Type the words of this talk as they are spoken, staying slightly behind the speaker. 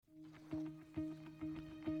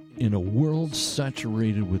In a world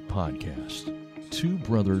saturated with podcasts, Two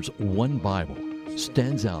Brothers, One Bible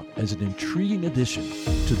stands out as an intriguing addition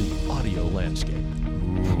to the audio landscape.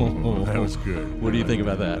 Ooh, that was good. What do you think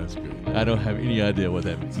about that? That's good. I don't have any idea what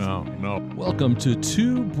that means. No. Welcome to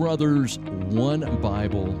Two Brothers, One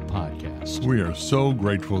Bible podcast. We are so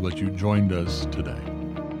grateful that you joined us today.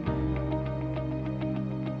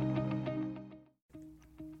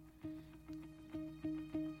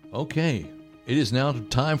 Okay, it is now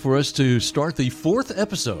time for us to start the fourth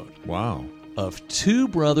episode Wow. of Two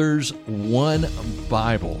Brothers, One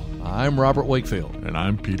Bible. I'm Robert Wakefield. And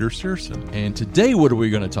I'm Peter Searson. And today, what are we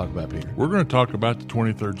going to talk about, Peter? We're going to talk about the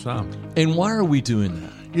 23rd Psalm. And why are we doing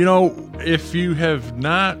that? You know, if you have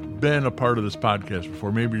not been a part of this podcast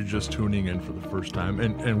before, maybe you're just tuning in for the first time,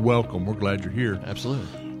 and welcome. We're glad you're here. Absolutely.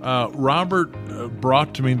 Robert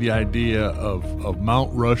brought to me the idea of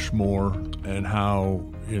Mount Rushmore and how,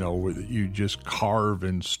 you know, you just carve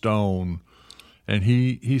in stone. And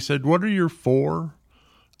he said, what are your four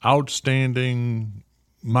outstanding,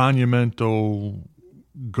 monumental,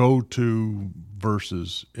 go-to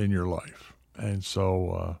verses in your life? And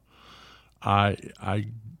so I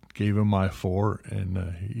gave him my four,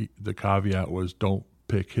 and the caveat was don't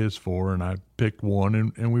pick his four, and I picked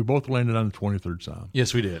one, and we both landed on the 23rd Psalm.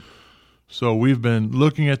 Yes, we did. So we've been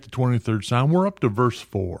looking at the 23rd Psalm. We're up to verse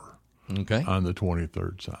 4 on the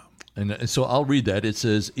 23rd Psalm. And so I'll read that. It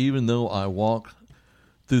says, even though I walk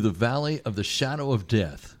through the valley of the shadow of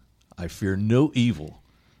death, I fear no evil,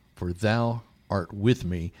 for thou art with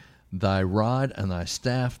me. Thy rod and thy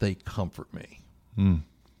staff, they comfort me.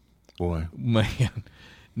 Boy. Man.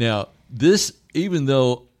 Now, this, even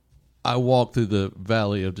though I walk through the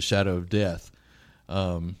valley of the shadow of death,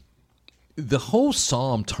 the whole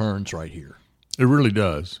psalm turns right here. It really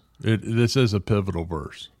does. This is a pivotal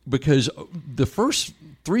verse. Because the first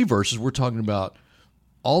three verses, we're talking about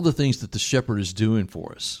all the things that the shepherd is doing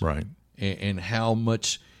for us. Right. And how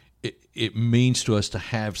much it means to us to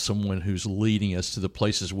have someone who's leading us to the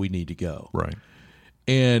places we need to go. Right.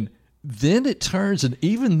 And then it turns, and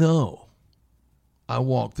even though I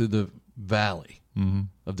walk through the valley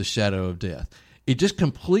of the shadow of death, it just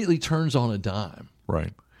completely turns on a dime.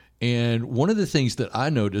 Right. And one of the things that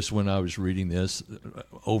I noticed when I was reading this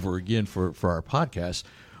over again for our podcast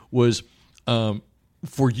was,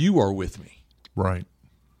 for you are with me. Right.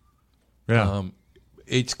 Yeah.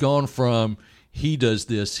 It's gone from he does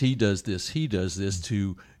this, he does this, he does this,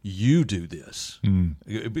 to you do this.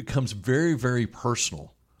 It becomes very, very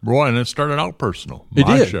personal. Boy, and it started out personal. It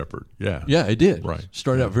My did. shepherd. Yeah. Yeah, it did. Right.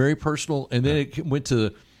 Started out very personal, and then it went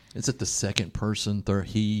to, is it the second person, third,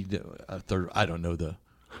 I don't know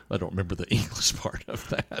I don't remember the English part of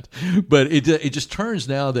that. But it just turns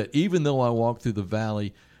now that even though I walk through the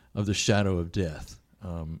valley of the shadow of death,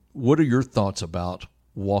 what are your thoughts about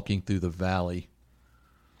walking through the valley?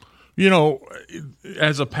 You know,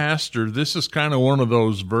 as a pastor, this is kind of one of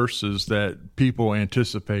those verses that people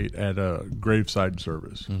anticipate at a graveside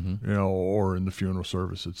service, you know, or in the funeral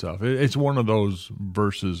service itself. It's one of those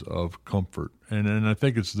verses of comfort. And I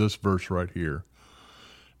think it's this verse right here.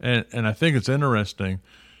 And I think it's interesting.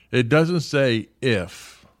 It doesn't say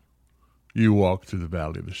if you walk through the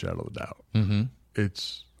valley of the shadow of doubt.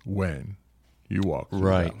 It's when you walk through the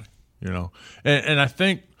valley, you know. And I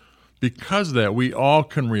think because of that, we all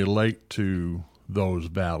can relate to those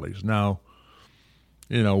valleys. Now,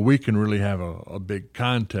 you know, we can really have a big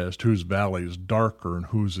contest whose valley is darker and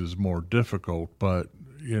whose is more difficult, but,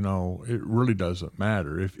 you know, it really doesn't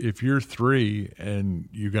matter. If you're 3 and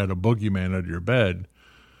you got a boogeyman under your bed,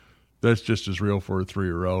 that's just as real for a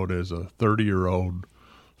 3-year-old as a 30-year-old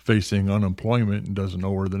facing unemployment and doesn't know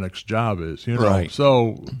where the next job is. You know, Right.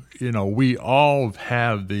 So, you know, we all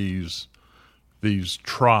have these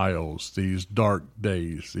trials, these dark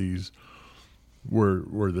days, these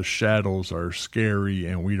where the shadows are scary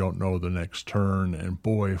and we don't know the next turn. And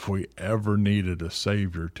boy, if we ever needed a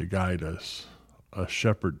Savior to guide us, a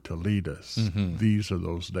shepherd to lead us, these are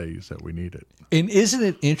those days that we need it. And isn't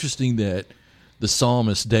it interesting that the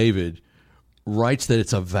psalmist David writes that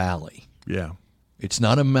it's a valley? Yeah. It's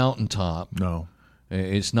not a mountaintop. No.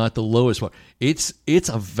 It's not the lowest part. It's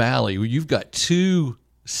a valley where you've got two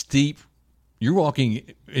steep. You're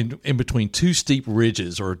walking in between two steep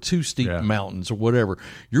ridges or two steep mountains or whatever.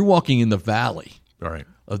 You're walking in the valley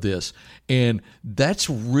of this. And that's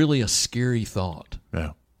really a scary thought.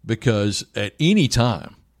 Yeah. Because at any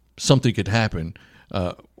time, something could happen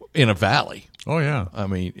in a valley. Oh, yeah. I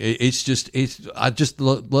mean, I just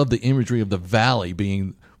love the imagery of the valley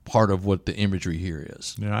being part of what the imagery here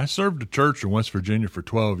is. Yeah, I served a church in West Virginia for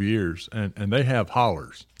 12 years, and they have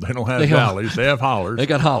hollers. They don't have valleys. They have hollers. They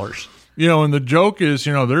got hollers. And the joke is,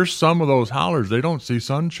 there's some of those hollers, they don't see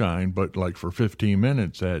sunshine, but like for 15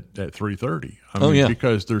 minutes at 3:30.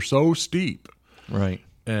 Because they're so steep. Right.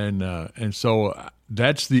 And so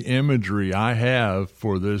that's the imagery I have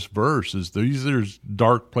for this verse is these are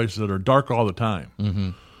dark places that are dark all the time. Mm-hmm.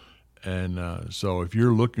 And so if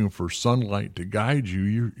you're looking for sunlight to guide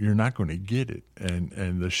you, you're not going to get it.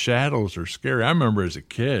 And the shadows are scary. I remember as a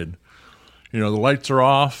kid, the lights are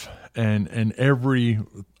off and every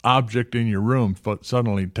object in your room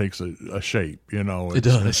suddenly takes a shape, It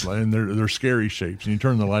does. And they're scary shapes. And you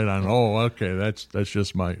turn the light on, okay, that's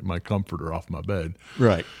just my comforter off my bed.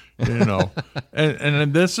 Right.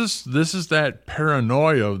 And this is that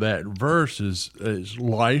paranoia of that verse is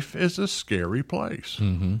life is a scary place.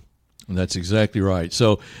 Mm-hmm. And that's exactly right.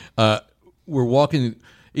 So we're walking,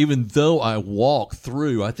 even though I walk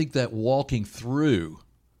through, I think that walking through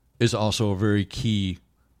is also a very key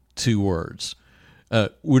 2 words.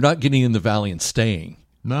 We're not getting in the valley and staying.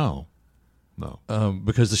 No.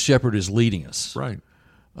 Because the shepherd is leading us. Right.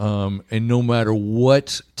 And no matter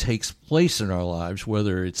what takes place in our lives,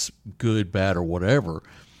 whether it's good, bad, or whatever,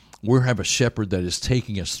 we have a shepherd that is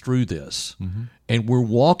taking us through this, and we're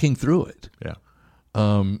walking through it. Yeah.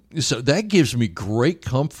 So that gives me great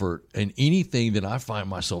comfort in anything that I find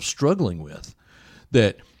myself struggling with,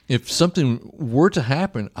 that if something were to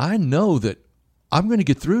happen, I know that I'm going to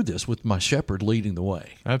get through this with my shepherd leading the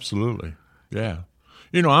way. Absolutely. Yeah.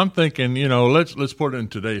 I'm thinking, let's put it in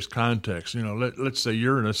today's context. Let's say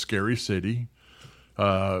you're in a scary city,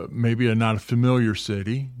 maybe not a familiar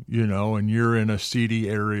city, and you're in a seedy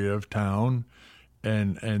area of town,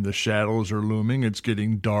 and the shadows are looming. It's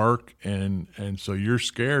getting dark, and so you're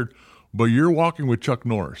scared, but you're walking with Chuck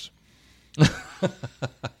Norris.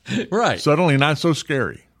 Right. Suddenly not so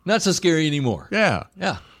scary. Not so scary anymore. Yeah.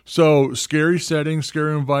 Yeah. So scary setting,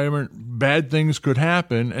 scary environment, bad things could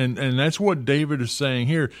happen, and that's what David is saying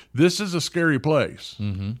here. This is a scary place,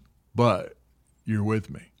 but you're with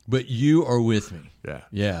me. But you are with me. Yeah.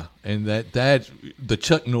 Yeah. And that the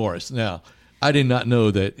Chuck Norris. Now, I did not know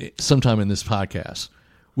that sometime in this podcast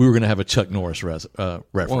we were going to have a Chuck Norris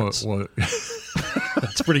reference. Well,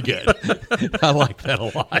 that's pretty good. I like that a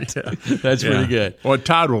lot. Yeah. That's pretty good. Well,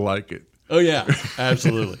 Todd will like it. Oh, yeah.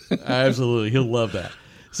 Absolutely. Absolutely. He'll love that.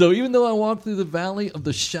 So even though I walk through the valley of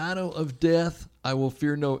the shadow of death, I will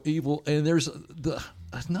fear no evil. And there's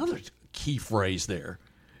another key phrase there.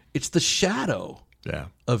 It's the shadow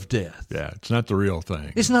of death. Yeah, it's not the real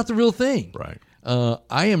thing. It's not the real thing. Right.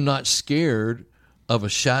 I am not scared of a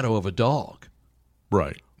shadow of a dog.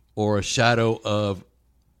 Right. Or a shadow of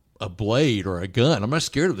a blade or a gun. I'm not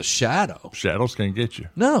scared of the shadow. Shadows can't get you.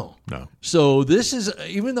 No. No. So this is,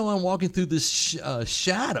 even though I'm walking through this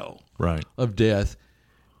shadow of death,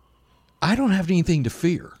 I don't have anything to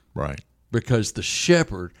fear. Right. Because the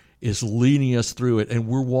shepherd is leading us through it, and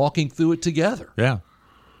we're walking through it together. Yeah.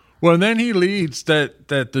 Well, and then he leads that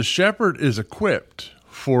the shepherd is equipped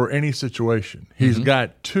for any situation. He's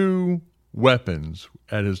got 2 weapons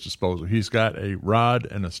at his disposal. He's got a rod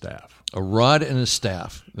and a staff. A rod and a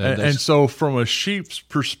staff. And so from a sheep's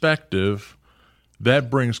perspective,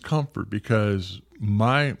 that brings comfort because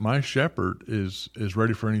my shepherd is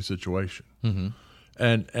ready for any situation. Mm-hmm.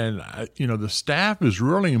 And the staff is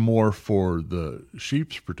really more for the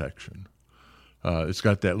sheep's protection. It's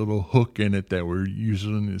got that little hook in it that we're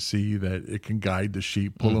using to see that it can guide the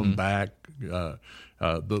sheep, pull them back. The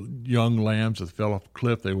young lambs that fell off a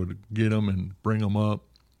cliff, they would get them and bring them up.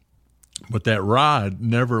 But that rod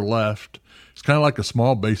never left. It's kind of like a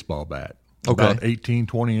small baseball bat, about 18,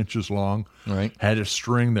 20 inches long. Right. Had a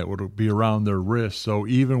string that would be around their wrist. So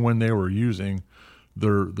even when they were using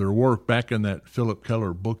their work, back in that Philip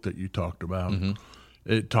Keller book that you talked about,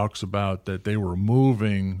 it talks about that they were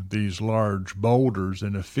moving these large boulders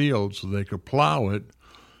in a field so they could plow it,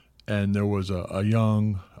 and there was a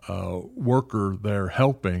young worker there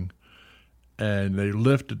helping, and they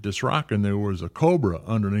lifted this rock, and there was a cobra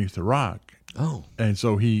underneath the rock. Oh. And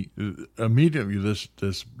so he immediately,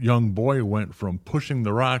 this young boy went from pushing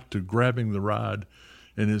the rock to grabbing the rod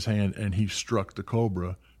in his hand, and he struck the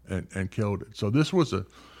cobra and killed it. So this was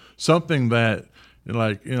something that,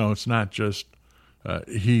 it's not just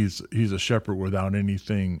he's a shepherd without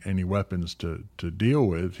any weapons to deal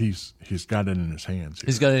with. He's got it in his hands here.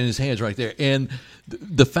 He's got it in his hands right there. And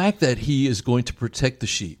the fact that he is going to protect the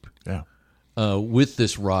sheep. Yeah. With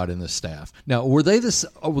this rod and the staff. Now, were they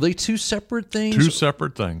 2 separate things? 2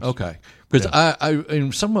 separate things. Okay, because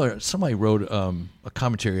and somebody wrote a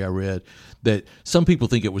commentary I read that some people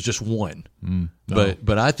think it was just one, no.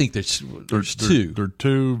 but I think there's 2. They're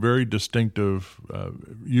 2 very distinctive,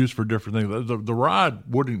 used for different things. The rod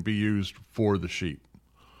wouldn't be used for the sheep.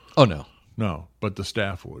 Oh, no. No, but the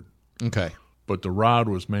staff would. Okay. But the rod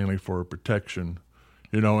was mainly for protection.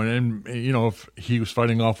 And if he was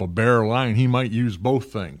fighting off a bear or lion, he might use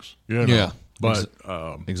both things. Yeah. But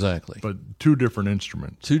exactly. But two different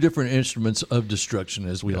instruments. Two different instruments of destruction,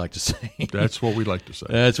 as we like to say. That's what we like to say.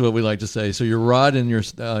 That's what we like to say. So your rod and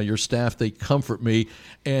your staff, they comfort me.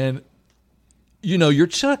 And, your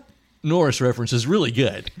Chuck Norris reference is really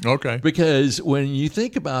good. Okay. Because when you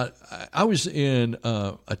think about, I was in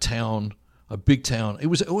a big town. It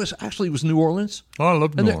was New Orleans. Oh, I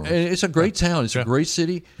love New Orleans. And it's a great town. It's a great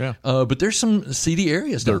city. Yeah. But there's some seedy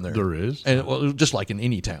areas down there. There is. And just like in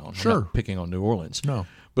any town. Sure. I'm not picking on New Orleans. No.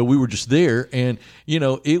 But we were just there, and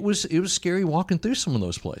it was scary walking through some of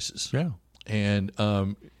those places. Yeah. And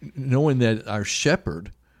knowing that our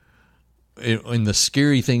shepherd, in the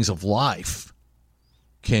scary things of life,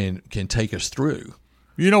 can take us through.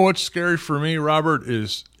 You know what's scary for me, Robert,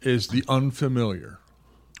 is the unfamiliar.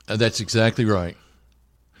 That's exactly right.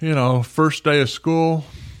 First day of school,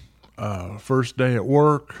 first day at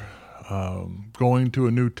work, going to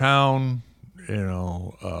a new town.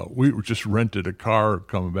 We just rented a car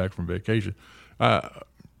coming back from vacation,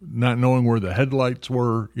 not knowing where the headlights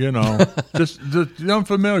were. Just the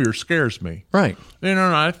unfamiliar scares me. Right. And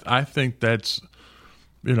I think that's.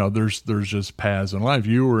 There's just paths in life.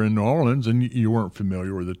 You were in New Orleans and you weren't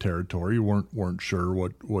familiar with the territory. You weren't sure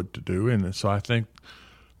what to do, and so I think.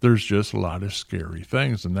 There's just a lot of scary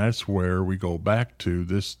things, and that's where we go back to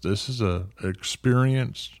this. This is a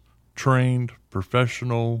experienced, trained,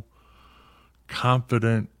 professional,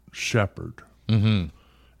 confident shepherd. Mm-hmm.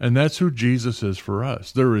 And that's who Jesus is for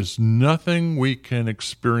us. There is nothing we can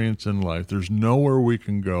experience in life. There's nowhere we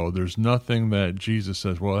can go. There's nothing that Jesus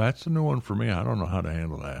says, well, that's a new one for me. I don't know how to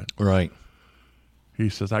handle that. Right. He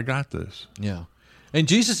says, I got this. Yeah. And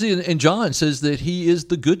Jesus in John says that he is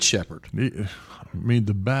the good shepherd.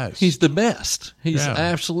 The best. He's the best. He's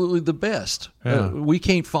absolutely the best. Yeah. We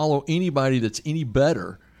can't follow anybody that's any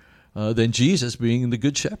better than Jesus being the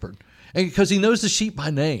good shepherd. And because he knows the sheep by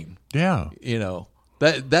name. Yeah.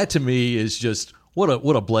 That to me is just what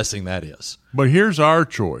a blessing that is. But here's our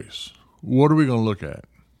choice. What are we going to look at?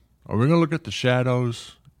 Are we going to look at the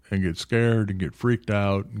shadows and get scared and get freaked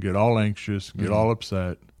out and get all anxious and get all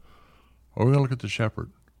upset? Or are we going to look at the shepherd?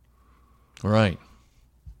 Right.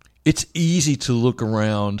 It's easy to look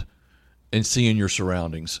around and see in your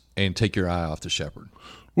surroundings and take your eye off the shepherd.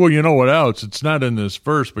 Well, you know what else? It's not in this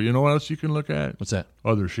verse, but you know what else you can look at? What's that?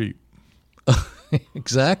 Other sheep.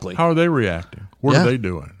 Exactly. How are they reacting? What are they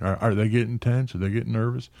doing? Are they getting tense? Are they getting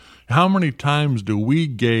nervous? How many times do we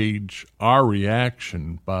gauge our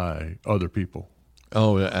reaction by other people?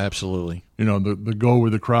 Oh, absolutely. The go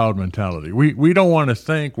with the crowd mentality. We don't want to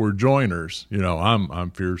think we're joiners.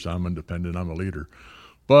 I'm fierce, I'm independent, I'm a leader.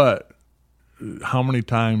 But how many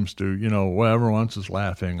times do, everyone else is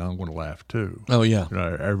laughing, I'm going to laugh too. Oh, yeah.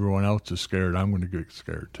 Everyone else is scared, I'm going to get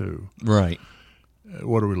scared too. Right.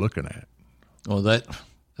 What are we looking at? Well,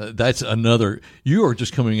 that's another. You are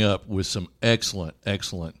just coming up with some excellent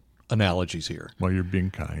analogies here. Well, you're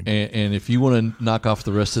being kind. And if you want to knock off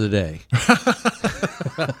the rest of the day,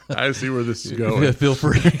 I see where this is going. Feel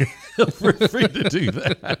free to do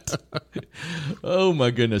that. Oh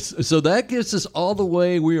my goodness! So that gets us all the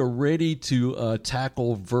way. We are ready to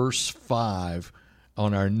tackle verse 5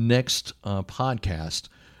 on our next podcast.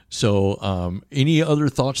 So, any other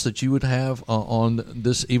thoughts that you would have on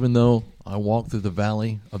this? Even though I walk through the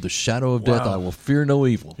valley of the shadow of death, I will fear no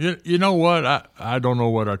evil. You know what? I don't know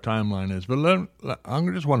what our timeline is, but I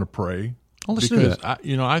just want to pray. Oh, let's do that.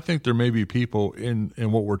 I think there may be people in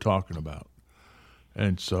what we're talking about,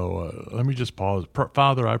 and so let me just pause.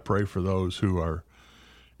 Father, I pray for those who are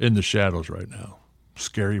in the shadows right now,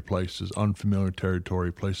 scary places, unfamiliar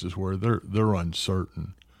territory, places where they're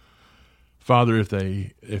uncertain. Father, if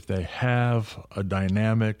they have a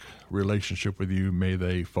dynamic relationship with you, may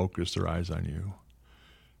they focus their eyes on you.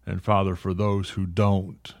 And Father, for those who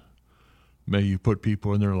don't, may you put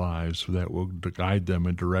people in their lives that will guide them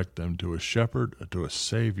and direct them to a shepherd, to a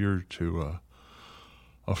savior, to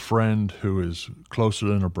a friend who is closer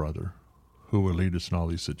than a brother, who will lead us in all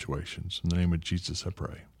these situations. In the name of Jesus, I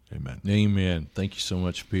pray. Amen. Amen. Thank you so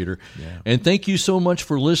much, Peter. Yeah. And thank you so much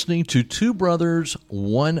for listening to Two Brothers,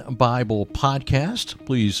 One Bible podcast.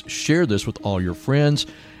 Please share this with all your friends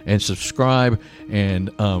and subscribe. And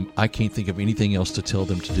I can't think of anything else to tell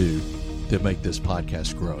them to do to make this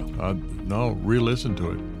podcast grow. No, re-listen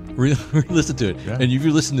to it. Re-listen to it. Yeah. And you've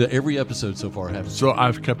listened to every episode so far, haven't you? So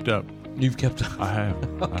I've kept up. You've kept up. I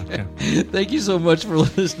have. Okay. Thank you so much for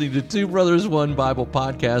listening to Two Brothers, One Bible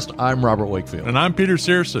podcast. I'm Robert Wakefield. And I'm Peter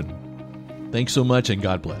Searson. Thanks so much, and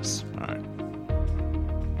God bless. All right.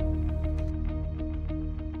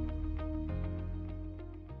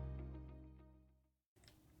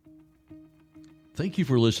 Thank you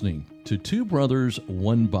for listening to Two Brothers,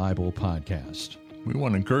 One Bible podcast. We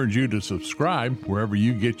want to encourage you to subscribe wherever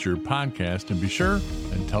you get your podcast, and be sure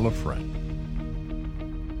and tell a friend.